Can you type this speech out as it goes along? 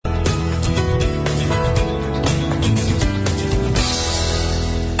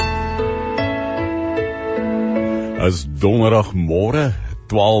Is donderdagmôre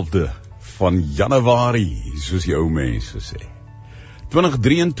 12de van Januarie, soos die ou mense sê.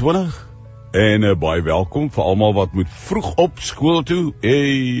 2023 en baie welkom vir almal wat moet vroeg op skool toe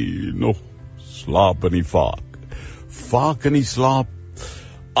en nog slaap in die vaak. Vaak in die slaap,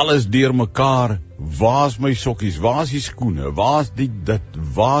 alles deur mekaar. Waar's my sokkies? Waar's die skoene? Waar's dit?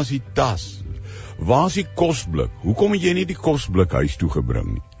 Waar's die tas? Waar's die kosblik? Hoekom het jy nie die kosblik huis toe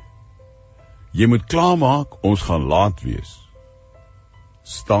gebring nie? Jy moet klaarmaak, ons gaan laat wees.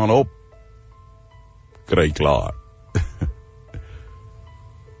 Staan op, kry klaar.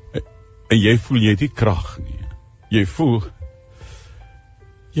 En jy voel jy het die krag nie. Jy voel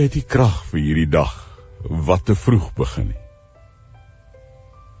jy het die krag vir hierdie dag wat te vroeg begin nie.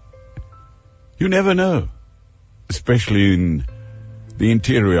 You never know, especially in the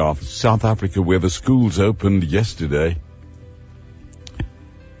interior of South Africa where the schools opened yesterday.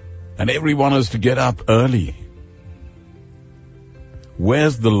 And everyone has to get up early.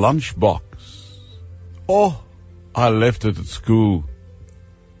 Where's the lunchbox? Oh, I left it at school.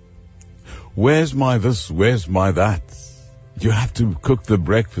 Where's my this? Where's my that? You have to cook the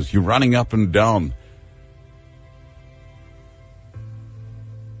breakfast. You're running up and down.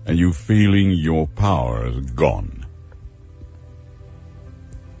 And you're feeling your power is gone.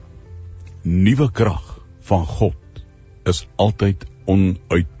 Nuwe krag van God is altyd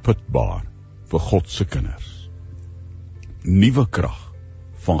onuitputbaar vir God se kinders. Nuwe krag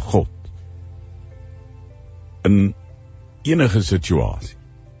van God in enige situasie.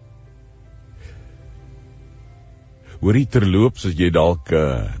 Hoorie terloops as jy dalk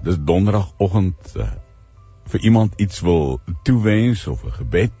dis donderdagoggend vir iemand iets wil toewens of 'n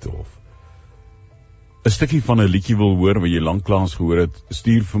gebed of 'n stukkie van 'n liedjie wil hoor wat jy lanklaas gehoor het,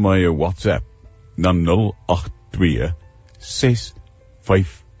 stuur vir my 'n WhatsApp na 082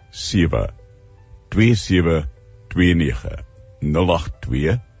 657 2729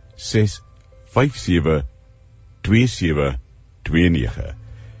 082 657 2729.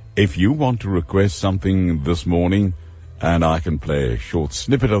 If you want to request something this morning and I can play a short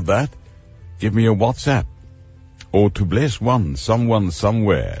snippet of that, give me a WhatsApp. Or to bless someone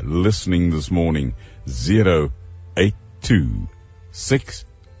somewhere listening this morning, 082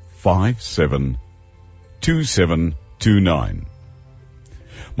 657 2729.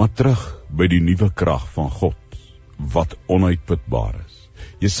 Maar terug by die nuwe krag van God, wat onuitputbaar is.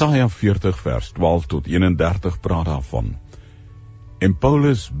 Jesaja 40 vers 12 tot 31 praat daarvan. En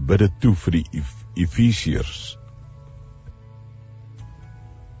Paulus bid dit toe vir die Efesiërs.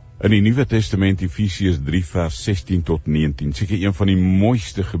 In die Nuwe Testament, Efesiërs 3 vers 16 tot 19, seker een van die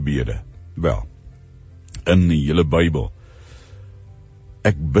mooiste gebede, wel, in die hele Bybel.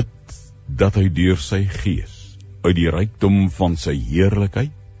 Ek bid dat hy deur sy gees, uit die rykdom van sy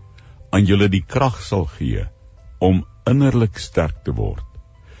heerlikheid, aan julle die krag sal gee, om innerlik sterk te word,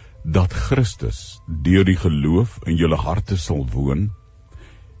 dat Christus deur die geloof in julle harte sal woon,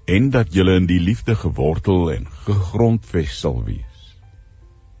 en dat julle in die liefde gewortel en gegrondves sal wees.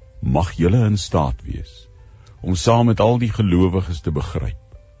 Mag julle in staat wees, om saam met al die gelowiges te begryp,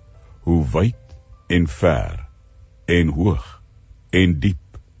 hoe wyd en ver, en hoog, en diep,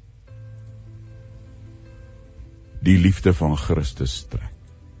 die liefde van Christus strek.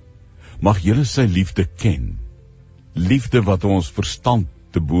 Mag julle sy liefde ken, liefde wat ons verstand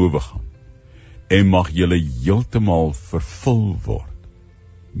te bowe gaan, en mag julle heeltemal vervul word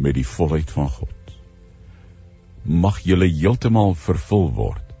met die volheid van God. Mag julle heeltemal vervul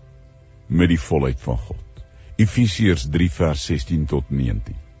word met die volheid van God. Efesiërs 3 vers 16 tot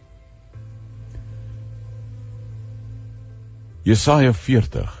 19. Jesaja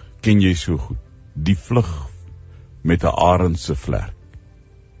 40 ken jy so goed, die vlug met 'n arend se vlerk.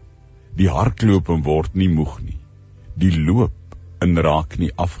 Die hardloop en word nie moeg nie, die loop en raak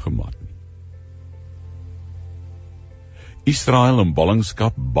nie afgemat nie. Israel in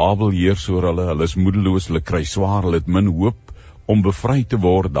ballingskap, Babel heers oor hulle is moedeloos, hulle kry swaar, hulle het min hoop om bevry te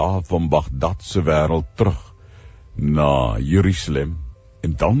word daar van Bagdad se wêreld terug na Jerusalem.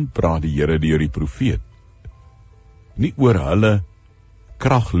 En dan praat die Here deur die profeet, nie oor hulle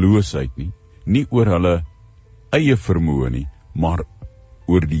kragloosheid nie, nie oor hulle eie vermoë nie, maar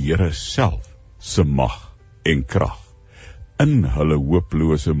oor die Here self se mag en krag in hulle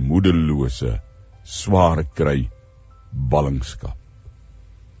hooplose, moedelose, sware kry ballingskap.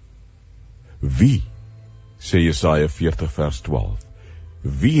 Wie, sê Jesaja 40 vers 12,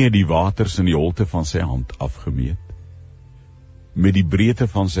 wie het die waters in die holte van sy hand afgemeet? Met die breedte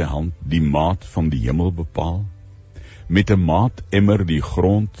van sy hand die maat van die hemel bepaal? Met 'n maatemmer die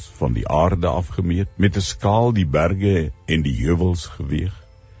grond van die aarde afgemeet? Met 'n skaal die berge en die heuwels geweeg?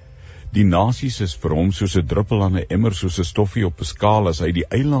 Die nasies is vir hom soos 'n druppel aan 'n emmer, soos 'n stoffie op 'n skaal. As hy die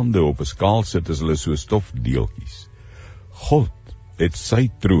eilande op 'n skaal sit, is hulle so stofdeeltjies. God het sy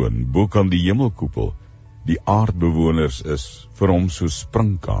troon bo kan die hemelkoepel. Die aardbewoners is vir hom soos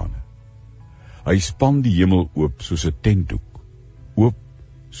springkane. Hy span die hemel oop soos 'n tentdoek, oop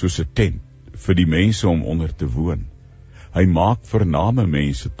soos 'n tent vir die mense om onder te woon. Hy maak vername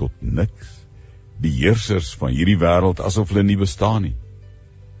mense tot niks, die heersers van hierdie wêreld asof hulle nie bestaan nie.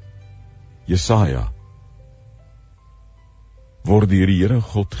 Jesaja word deur die Here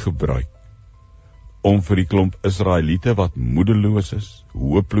God gebruik om vir die klomp Israeliete wat moedeloos is,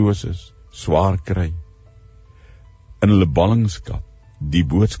 hooploos is, swaar kry, in hulle ballingskap die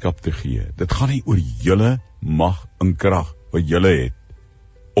boodskap te gee. Dit gaan nie oor julle mag en krag wat julle het,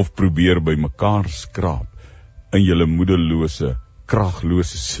 of probeer by mekaar skraap in julle moedelose,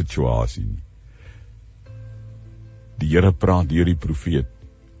 kraglose situasie nie. Die Here praat deur die profeet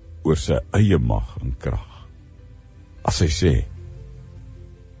oor sy eie mag en krag. As hy sê,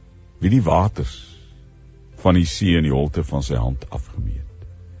 wie die waters van die see in die holte van sy hand afgemeet,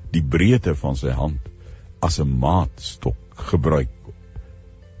 die breedte van sy hand as 'n maatstok gebruik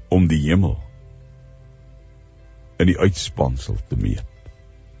om die hemel in die uitspansel te meet.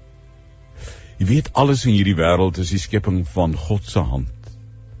 Jy weet, alles in hierdie wêreld is die skepping van God se hand.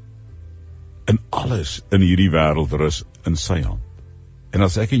 En alles in hierdie wêreld rus in sy hand. En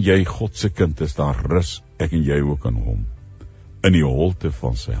as ek en jy God se kind is, dan rus ek en jy ook aan hom, in die holte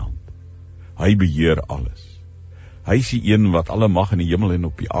van sy hand. Hy beheer alles. Hy is die een wat alle mag in die hemel en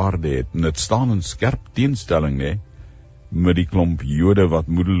op die aarde het, en dit staan in skerp teenstelling, met die klomp Jode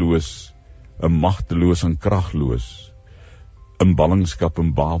wat moedeloos, en magteloos en kragloos, in ballingskap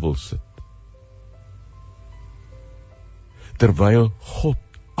in Babel sit. Terwyl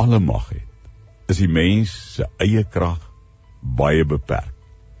God alle mag het, is die mens se eie krag baie beperk.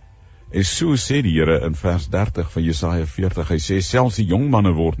 En so sê die Here in vers 30 van Jesaja 40, hy sê, selfs die jong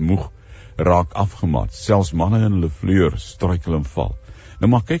manne word moeg, raak afgemat, selfs manne in hulle vleur struikel en val. Nou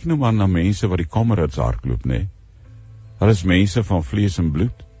maar kyk nou maar na mense wat die kamerits hardloop, né? Hulle is mense van vlees en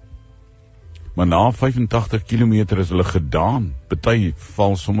bloed. Maar na 85 kilometer is hulle gedaan, party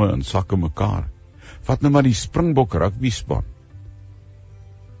val somme in sakke mekaar. Vat nou maar die Springbok rugby span.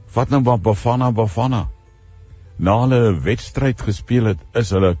 Vat nou maar Bafana. Na hulle 'n wedstryd gespeel het, is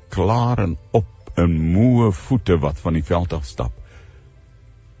hulle klaar en op in moe voete wat van die veld af stap.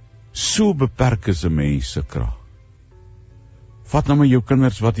 So beperk is 'n mens se krag. Vat nou maar jou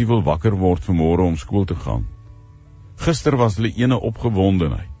kinders wat nie wil wakker word vanmôre om skool te gaan. Gister was hulle ene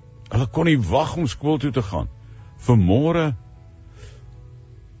opgewondenheid. Hulle kon nie wag om skool toe te gaan. Vanmôre,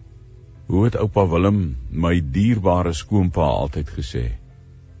 hoe het oupa Willem, my dierbare skoonpa, altyd gesê,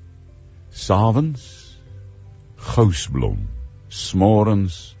 s'avonds gousblom,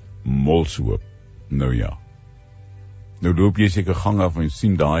 s'morgens molshoop. Nou ja. Nou loop jy seker gang af en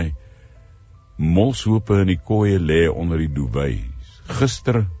sien daai molshoope in die kooie lê onder die duwys.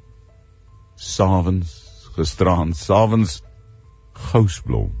 Gister, s'avonds, gisteraan, s'avonds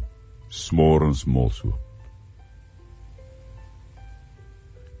gousblom, s'morgens molshoop.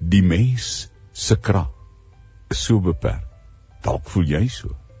 Die mens se krag is so beperk. Dalk voel jy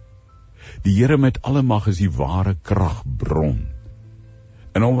so. Die Here met alle mag is die ware kragbron.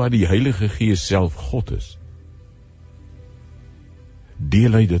 En omdat die Heilige Gees self God is,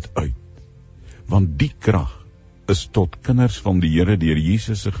 deel hy dit uit. Want die krag is tot kinders van die Here deur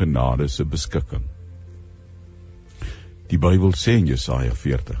Jesus se genade se beskikking. Die Bybel sê in Jesaja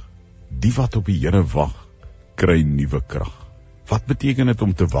 40, die wat op die Here wag, kry nuwe krag. Wat beteken dit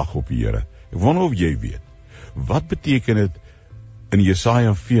om te wag op die Here? Ek wonder of jy weet. Wat beteken dit in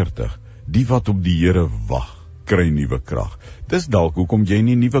Jesaja 40, die wat op die Here wag, kry nuwe krag? Dis dalk hoekom jy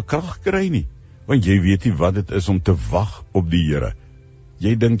nie nuwe krag kry nie, want jy weet nie wat dit is om te wag op die Here.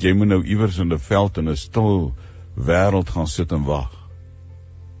 Jy dink jy moet nou iewers in 'n veld in 'n stil wêreld gaan sit en wag.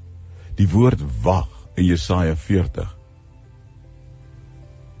 Die woord wag in Jesaja 40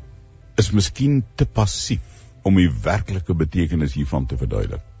 is miskien te passief om die werklike betekenis hiervan te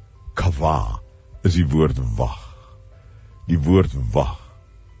verduidelik. Kava is die woord wag. Die woord wag.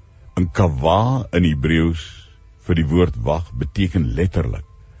 En kava in Hebreëus vir die woord wag beteken letterlik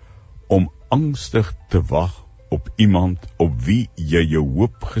om angstig te wag op iemand op wie jy jou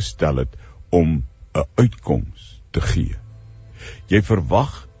hoop gestel het om 'n uitkoms te gee. Jy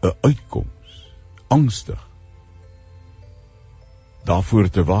verwag 'n uitkoms, angstig, daarvoor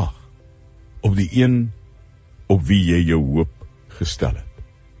te wag op die een op wie jy jou hoop gestel het.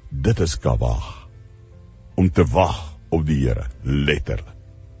 Dit is kawag, om te wag op die Here, letterlik.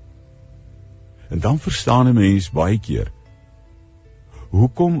 En dan verstaan 'n mens baie keer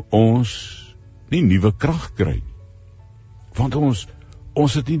hoekom ons nie nuwe krag kry nie. Want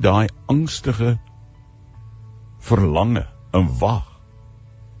ons het nie daai angstige verlange en wag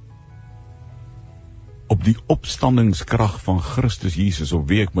op die opstandingskrag van Christus Jesus, op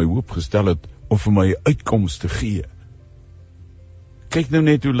wie ek my hoop gestel het, om vir my uitkoms te gee. Kyk nou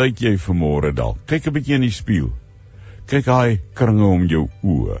net hoe lyk jy vanmôre dalk. Kyk 'n bietjie in die spieël. Kyk daai kringe om jou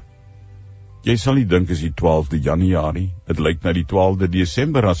oë. Jy sal nie dink as die 12de Januarie, dit lyk na die 12de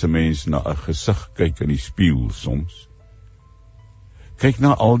Desember as 'n mens na 'n gesig kyk in die spieël soms. Kyk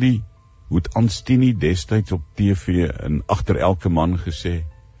na al die, hoe het Anstini destyds op TV en agter elke man gesê,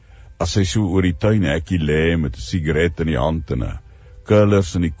 as hy so oor die tuinhekkie lê met 'n sigaret in die hand en 'n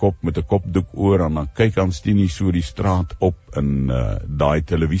curlers in die kop met 'n kopdoek oor, en dan kyk Anstini so die straat op in daai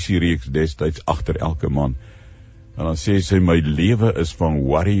televisiereeks destyds agter elke man. En dan sê sy, my lewe is van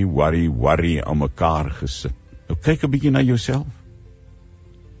worry aan mekaar gesit. Nou kyk 'n bietjie na jouself.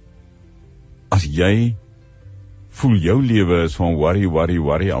 As jy voel jou lewe is van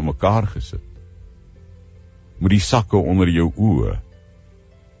worry aan mekaar gesit, met die sakke onder jou oë,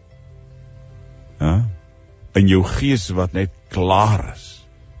 in jou gees wat net klaar is,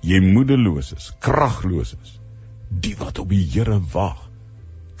 jy moedeloos is, kragloos is, die wat op die Here wag,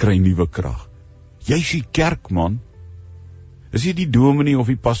 kry nuwe krag. Jy is die kerk, man. Is jy die dominee of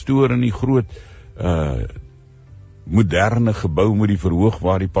die pastoor in die groot moderne gebou met die verhoog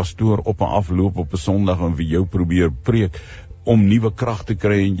waar die pastoor op en af loop op 'n Sondag en vir jou probeer preek om nuwe krag te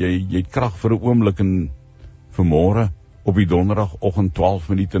kry, en jy het krag vir 'n oomblik, en vanmôre op die donderdagoggend 12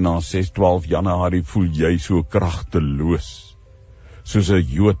 minute na 6/12 Januarie voel jy so kragteloos, soos 'n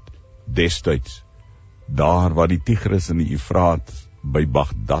Jood destyds, daar waar die Tigris en die Efraat by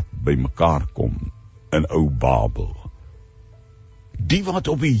Bagdad by mekaar kom, in ou Babel. Die wat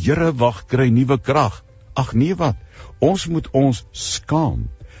op die Here wag, kry nuwe krag. Ag nee wat, ons moet ons skaam,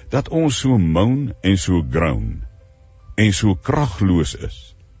 dat ons so moan en so groan, en so kragloos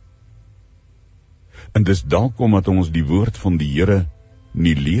is. En dis dalk omdat ons die woord van die Here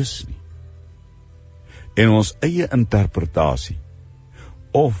nie lees nie. En ons eie interpretasie,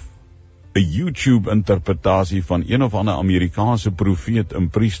 of 'n YouTube-interpretasie van een of ander Amerikaanse profeet en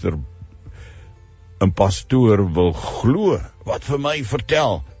priester en pastoor wil glo, wat vir my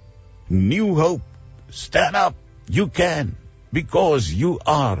vertel, new hope, stand up, you can, because you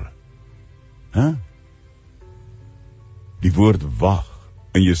are. Die woord wag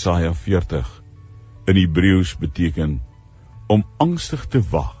in Jesaja 40 in Hebreëus beteken om angstig te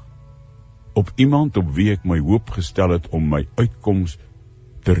wag op iemand op wie ek my hoop gestel het om my uitkoms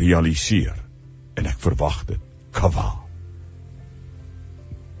te realiseer. En ek verwag dit. Kava.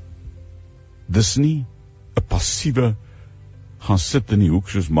 Dis nie 'n passiewe gaan sit in die hoek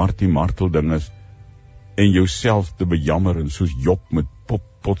soos Martie Martel ding is en jouself te bejammer en soos Job met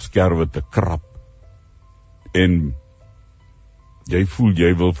potskerwe te krap. En jy voel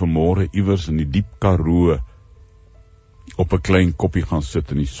jy wil vanmôre iewers in die diep Karoo op 'n klein koppie gaan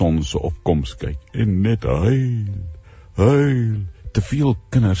sit en die son se opkoms kyk en net huil. Te veel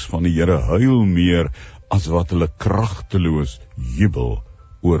kinders van die Here huil meer as wat hulle kragteloos jubel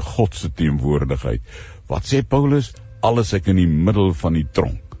oor God se teenwoordigheid. Wat sê Paulus? Alles ek in die middel van die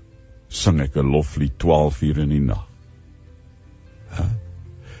tronk, sing ek 'n loflied 12 uur in die nag.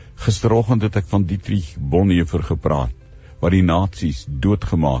 Gisteroggend het ek van Dietrich Bonhoeffer gepraat, wat die nasies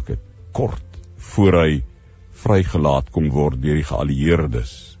doodgemaak het, kort voor hy vrygelaat kon word deur die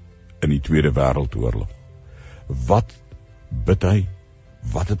geallieerdes in die Tweede Wêreldoorlog. Wat bid hy?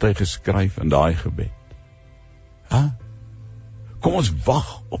 Wat het hy geskryf in daai gebed? Kom ons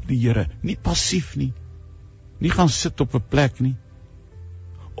wag op die Here, nie passief nie. Nie gaan sit op 'n plek nie.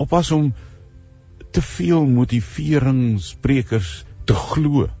 Oppas om te veel motiveringssprekers te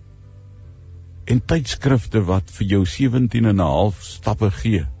glo en tydskrifte wat vir jou 17,5 stappe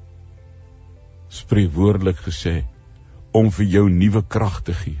gee, spreekwoordelik gesê, om vir jou nuwe krag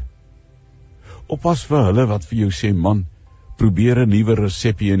te gee. Oppas vir hulle wat vir jou sê, man, probeer 'n nuwe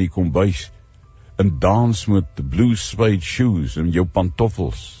resepie in die kombuis en dans met blue suede shoes en jou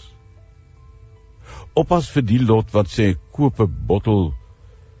pantoffels. Oppas vir die lot wat sê, koop 'n bottel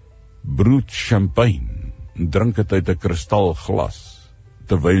brood champagne en drink dit uit 'n kristalglas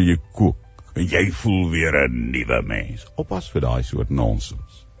terwyl jy kook en jy voel weer 'n nuwe mens. Oppas vir daai soort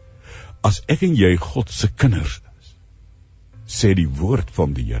nonsens. As ek en jy God se kinders is, sê die woord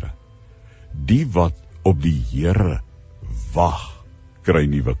van die Here, die wat op die Here wag, kry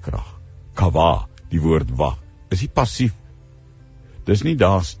nuwe krag. Kava, die woord wag, is nie passief. Dis nie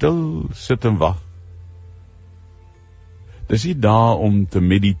daar stil sit en wag. Dis nie daar om te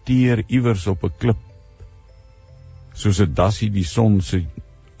mediteer iewers op 'n klip soos 'n dassie die son se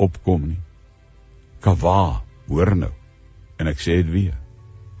opkom nie. Kawa, hoor nou, en ek sê dit weer.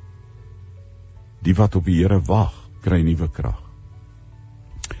 Die wat op die Here wag, kry nuwe krag.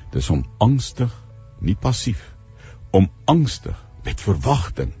 Dis om angstig, nie passief, om angstig met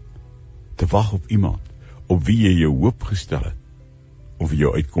verwagting te wag op iemand, op wie jy jou hoop gestel het, om vir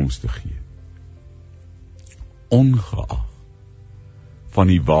jou uitkomste gee. Ongeag van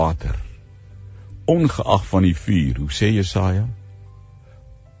die water, ongeag van die vuur, hoe sê Jesaja?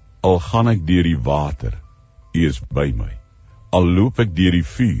 Al gaan ek deur die water, U is by my. Al loop ek deur die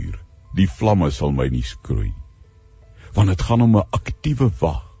vuur, die vlamme sal my nie skroei. Want dit gaan om 'n aktiewe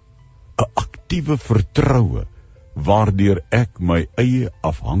wag, 'n aktiewe vertroue, waardeur ek my eie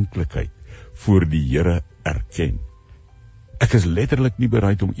afhanklikheid voor die Here erken. Ek is letterlik nie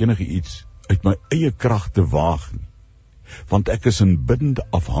bereid om enige iets uit my eie krag te waag nie, want ek is in bindende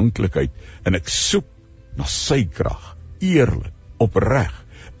afhanklikheid en ek soek na sy krag, eerlik, opreg,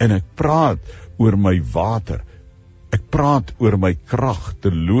 en ek praat oor my water, ek praat oor my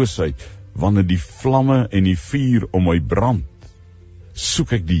kragteloosheid, wanneer die vlamme en die vuur om my brand,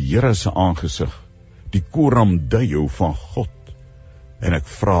 soek ek die Here se aangesig, die koramdeio van God, en ek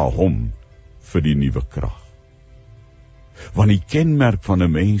vra hom vir die nuwe krag. Want die kenmerk van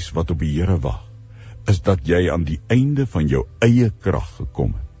 'n mens wat op die Here wag, is dat jy aan die einde van jou eie krag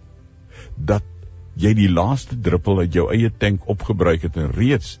gekom het. Dat jy die laaste druppel uit jou eie tank opgebruik het en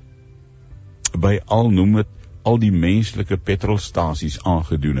reeds by al die menslike petrolstasies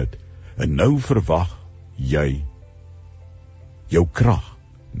aangedoen het. En nou verwag jy jou krag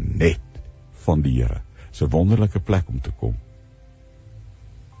net van die Here. Dis 'n wonderlike plek om te kom.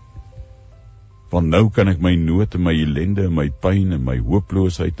 Want nou kan ek my nood en my ellende en my pyn en my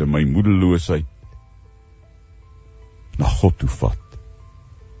hooploosheid en my moedeloosheid na God toe vat.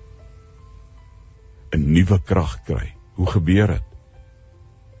 'n Nuwe krag kry. Hoe gebeur dit?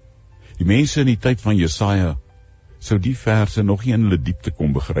 Die mense in die tyd van Jesaja sou die verse nog nie in hulle diepte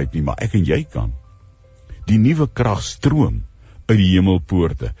kon begryp nie, maar ek en jy kan. Die nuwe krag stroom uit die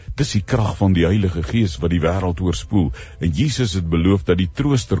hemelpoorte. Dis die krag van die Heilige Gees wat die wêreld oorspoel. En Jesus het beloof dat die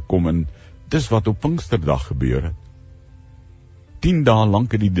trooster kom, en dis wat op Pinksterdag gebeur het. 10 dae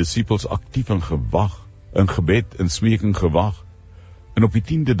lank het die disippels aktief in gewag, in gebed en smeking gewag. En op die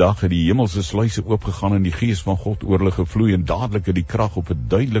 10de dag het die hemelse sluise oopgegaan en die Gees van God oor hulle gevloei, en dadelik het die krag op 'n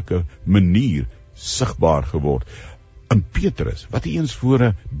duidelike manier sigbaar geword. En Petrus, wat nie eens voor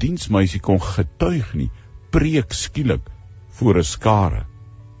 'n diensmeisie kon getuig nie, preek skielik voor 'n skare.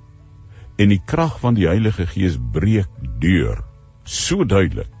 En die krag van die Heilige Gees breek deur, so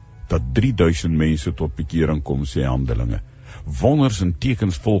duidelik, dat 3000 mense tot bekering kom, sê Handelinge. Wonders en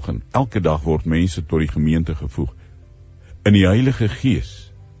tekens volg, en elke dag word mense tot die gemeente gevoeg. En die Heilige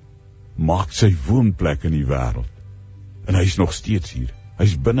Gees maak sy woonplek in die wêreld. En hy is nog steeds hier. Hy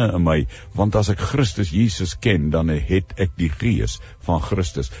is binne in my, want as ek Christus Jesus ken, dan het ek die Gees van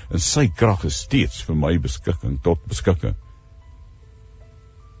Christus, en sy krag is steeds vir my tot beskikking.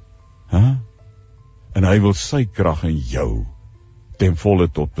 En hy wil sy krag in jou ten volle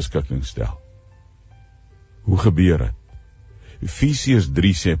tot beskikking stel. Hoe gebeur dit? Efesiërs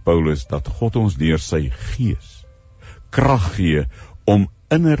 3 sê Paulus dat God ons deur sy Gees krag gee om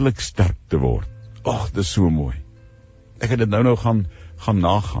innerlik sterk te word. Ag, dis so mooi. Ek het dit nou gaan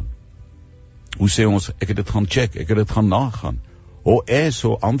nagaan. Hoe sê ons, ek het dit gaan check, ek het dit gaan nagaan. Ho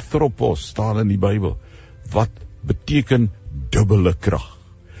anthropos staan in die Bybel, wat beteken dubbele krag.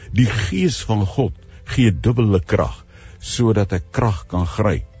 Die Gees van God gee dubbele krag, sodat ek krag kan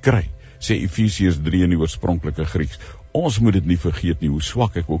kry, sê Efesiërs 3 in die oorspronklike Grieks. Ons moet dit nie vergeet nie, hoe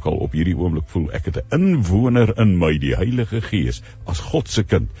swak ek ook al op hierdie oomblik voel. Ek het 'n inwoner in my, die Heilige Gees, as God se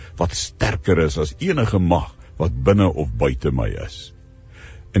kind, wat sterker is as enige mag wat binne of buite my is.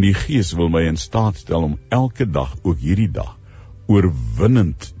 En die Gees wil my in staat stel om elke dag, ook hierdie dag,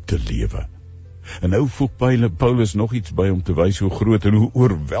 oorwinnend te lewe. En nou voeg Paulus nog iets by om te wys hoe groot en hoe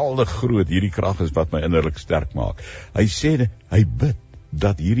oorweldig groot hierdie krag is wat my innerlik sterk maak. Hy sê, hy bid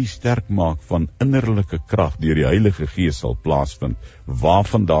dat hierdie sterk maak van innerlike krag deur die Heilige Gees sal plaasvind. Waar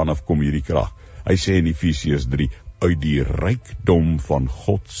vandaan af kom hierdie krag? Hy sê in Efesiërs 3, uit die rykdom van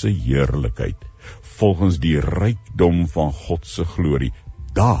God se heerlikheid, volgens die rykdom van God se glorie,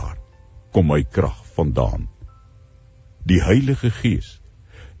 daar kom my krag vandaan. Die Heilige Gees,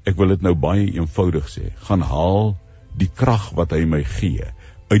 ek wil dit nou baie eenvoudig sê, gaan haal die krag wat hy my gee,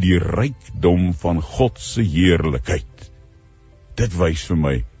 uit die rykdom van God se heerlikheid. Dit wys vir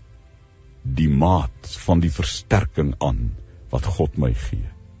my die maat van die versterking aan wat God my gee.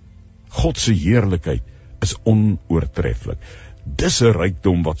 God se heerlikheid is onoortreffelik. Dis 'n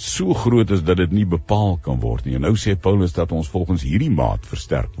rykdom wat so groot is dat dit nie bepaal kan word nie. En nou sê Paulus dat ons volgens hierdie maat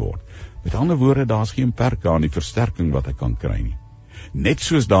versterk word. Met ander woorde, daar's geen perke aan die versterking wat ek kan kry nie. Net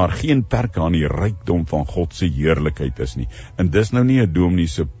soos daar geen perke aan die rykdom van God se heerlikheid is nie. En dis nou nie 'n dominee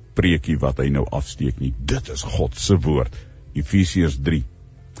se preekie wat hy nou afsteek nie. Dit is God se woord. Efesiërs 3.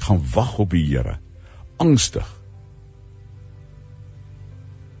 Gaan wag op die Here, angstig.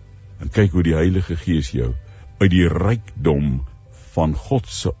 En kyk hoe die Heilige Gees jou uit die rykdom van God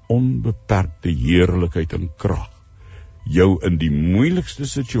se onbeperkte heerlikheid en krag jou in die moeilikste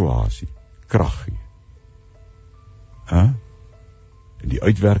situasie krag gee. En die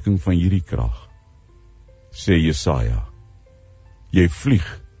uitwerking van hierdie krag, sê Jesaja, jy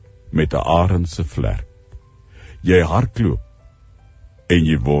vlieg met 'n arend se vlerk. Jy hardloop en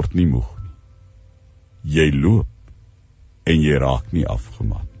jy word nie moeg nie. Jy loop en jy raak nie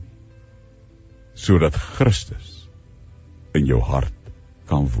afgemat nie. Sodat Christus in jou hart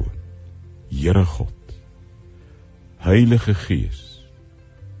kan woon. Here God, Heilige Gees,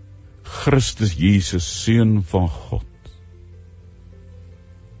 Christus Jesus, Seun van God,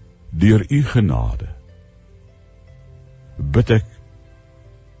 deur u genade bid ek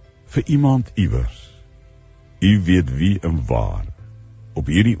vir iemand iewers, u weet wie en waar, op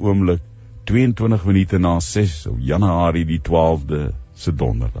hierdie oomblik 22 minute na 6 op Januarie die 12de se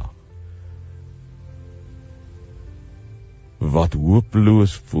donderdag, wat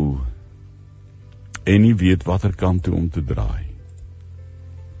hopeloos voel en nie weet watter kant toe om te draai.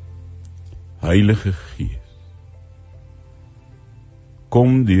 Heilige Gees,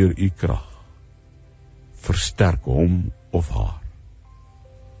 kom deur u krag, versterk hom of haar.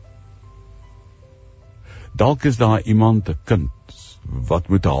 Dalk is daar iemand, 'n kind, wat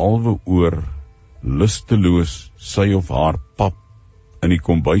met 'n halwe oor lusteloos sy of haar pap in die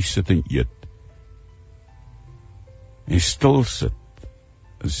kombuis sit en eet, en stil sit,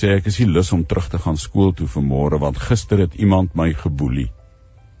 en sê ek is nie lus om terug te gaan skool toe vanmôre, want gister het iemand my geboelie,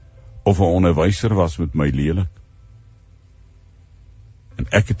 of 'n onderwyser was met my lelik, en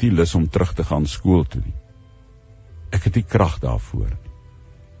ek het nie lus om terug te gaan skool toe nie. Ek het nie krag daarvoor nie.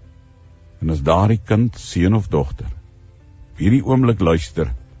 En as daardie kind, seun of dogter, op hierdie oomblik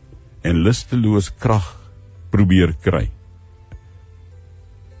luister, en lusteloos krag probeer kry,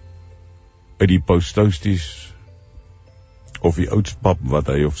 uit die paustousties, of die oudspap wat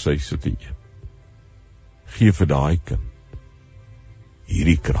hy of sy sit en eet, gee vir daai kind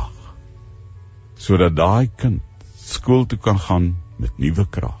hierdie krag, sodat daai kind skool toe kan gaan met nuwe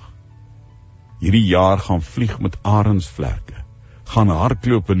krag. Hierdie jaar gaan vlieg met arendsvlerke, gaan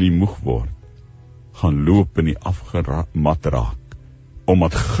hardloop en nie moeg word, gaan loop en nie afgemat raak,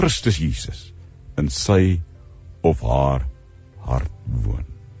 omdat Christus Jesus in sy of haar hart woon.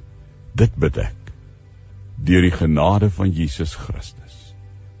 Dit bid ek, deur die genade van Jesus Christus.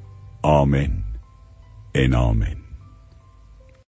 Amen en amen.